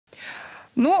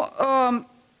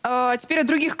Теперь о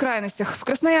других крайностях. В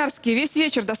Красноярске весь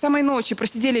вечер до самой ночи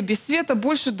просидели без света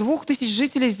больше 2000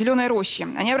 жителей из Зеленой Рощи.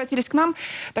 Они обратились к нам.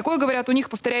 Такое, говорят, у них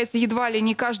повторяется едва ли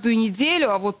не каждую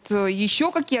неделю. А вот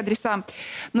еще какие адреса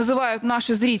называют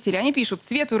наши зрители. Они пишут: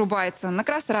 свет вырубается на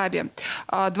Красрабе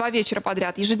 2 вечера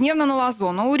подряд, ежедневно на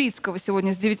Лазо, на Урицкого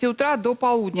сегодня с 9 утра до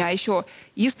полудня, а еще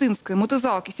Естинская,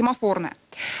 Мутызалки, Семафорная.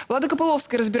 Влада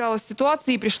Копыловская разбиралась в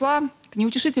ситуации и пришла к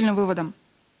неутешительным выводам.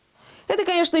 Это,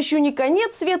 конечно, еще не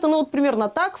конец света, но вот примерно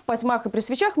так в Потьмах и при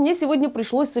свечах мне сегодня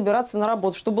пришлось собираться на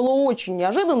работу, что было очень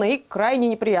неожиданно и крайне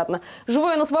неприятно. Живу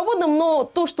я на свободном, но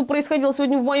то, что происходило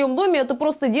сегодня в моем доме, это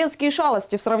просто детские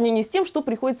шалости в сравнении с тем, что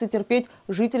приходится терпеть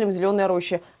жителям Зеленой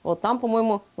Рощи. Вот там,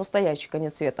 по-моему, настоящий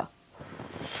конец света.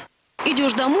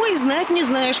 Идешь домой и знать не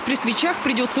знаешь, при свечах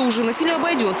придется ужинать или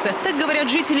обойдется. Так говорят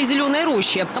жители Зеленой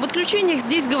Рощи. Об отключениях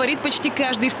здесь говорит почти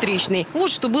каждый встречный.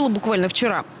 Вот что было буквально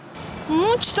вчера.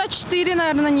 Часа 4,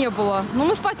 наверное, не было. Но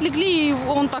мы спать легли, и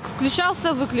он так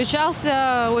включался,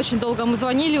 выключался. Очень долго мы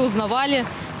звонили, узнавали.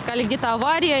 Сказали, где-то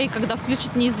авария, и когда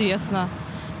включат, неизвестно.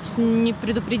 Не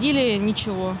предупредили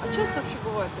ничего. А часто вообще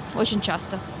бывает? Очень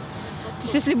часто. То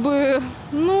есть, если бы,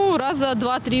 раза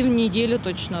 2-3 в неделю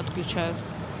точно отключают.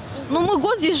 Мы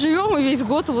год здесь живем, и весь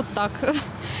год вот так.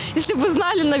 Если бы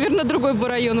знали, наверное, другой бы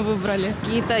район выбрали.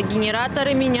 Какие-то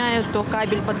генераторы меняют, то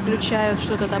кабель подключают,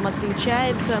 что-то там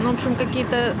отключается. В общем,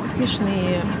 какие-то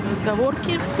смешные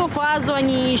разговорки. То фазу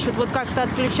они ищут. Вот как-то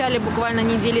отключали буквально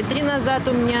недели 3 назад.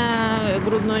 У меня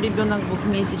грудной ребенок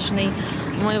 2-месячный.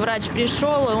 Мой врач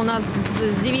пришел, и у нас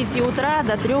с 9 утра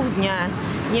до 3 дня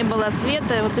не было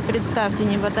света. Вот и представьте,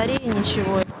 ни батареи,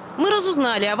 ничего. Мы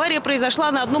разузнали, авария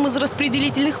произошла на одном из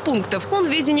распределительных пунктов. Он в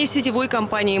ведении сетевой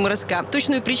компании МРСК.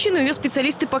 Точную причину ее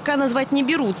специалисты пока назвать не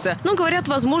берутся. Но, говорят,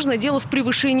 возможно, дело в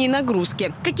превышении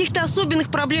нагрузки. Каких-то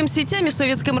особенных проблем с сетями в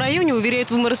Советском районе,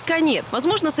 уверяют в МРСК, нет.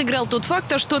 Возможно, сыграл тот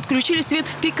фактор, что отключили свет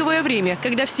в пиковое время,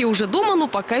 когда все уже дома, но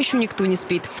пока еще никто не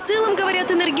спит. В целом, говорят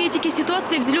энергетики,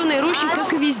 ситуация в Зеленой Роще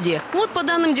как и везде. Вот по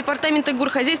данным Департамента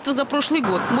горхозяйства за прошлый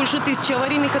год. Больше 1000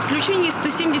 аварийных отключений и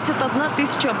 171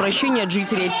 тысяча обращений от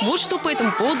жителей. Вот что по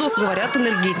этому поводу говорят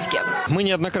энергетики. Мы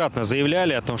неоднократно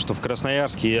заявляли о том, что в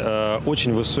Красноярске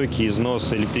очень высокий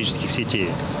износ электрических сетей.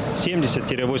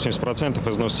 70-80%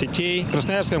 износ сетей. В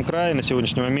Красноярском крае на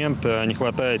сегодняшний момент не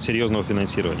хватает серьезного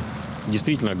финансирования.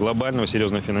 Действительно, глобального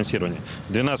серьезного финансирования.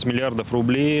 12 миллиардов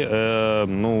рублей,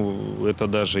 это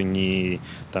даже не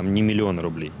миллионы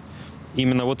рублей.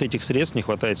 Именно вот этих средств не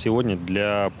хватает сегодня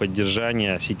для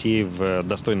поддержания сетей в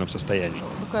достойном состоянии.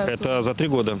 Это за 3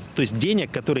 года. То есть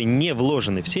денег, которые не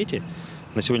вложены в сети,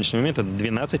 на сегодняшний момент это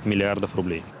 12 миллиардов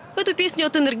рублей. Эту песню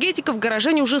от энергетиков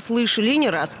горожане уже слышали и не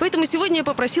раз. Поэтому сегодня я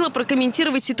попросила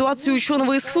прокомментировать ситуацию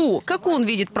ученого СФУ. Как он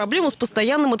видит проблему с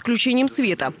постоянным отключением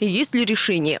света? И есть ли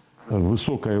решение?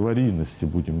 Высокой аварийности,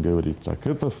 будем говорить так,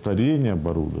 это старение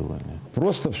оборудования.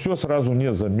 Просто все сразу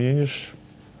не заменишь.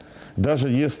 Даже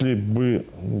если бы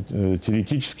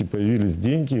теоретически появились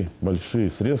деньги,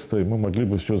 большие средства, мы могли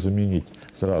бы все заменить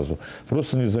сразу.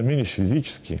 Просто не заменишь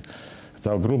физически.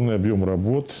 Это огромный объем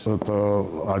работ. Это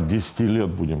от 10 лет,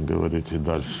 будем говорить, и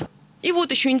дальше. И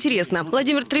вот еще интересно.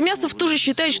 Владимир Тремясов тоже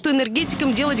считает, что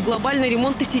энергетикам делать глобальный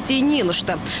ремонт сетей не на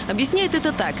что. Объясняет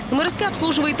это так. МРСК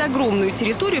обслуживает огромную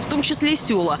территорию, в том числе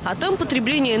села. А там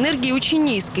потребление энергии очень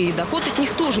низкое, и доход от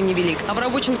них тоже невелик. А в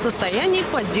рабочем состоянии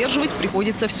поддерживать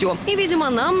приходится все. И,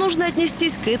 видимо, нам нужно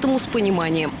отнестись к этому с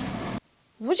пониманием.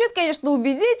 Звучит, конечно,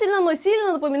 убедительно, но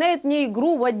сильно напоминает мне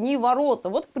игру в одни ворота.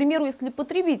 Вот, к примеру, если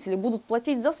потребители будут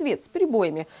платить за свет с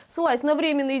перебоями, ссылаясь на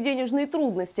временные денежные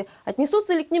трудности,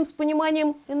 отнесутся ли к ним с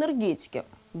пониманием энергетики?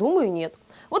 Думаю, нет.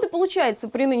 Вот и получается,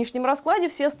 при нынешнем раскладе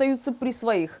все остаются при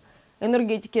своих.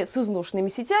 Энергетики с изношенными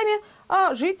сетями,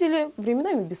 а жители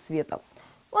временами без света.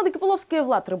 Влада Копыловская,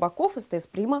 Влад Рыбаков, СТС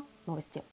Прима. Новости.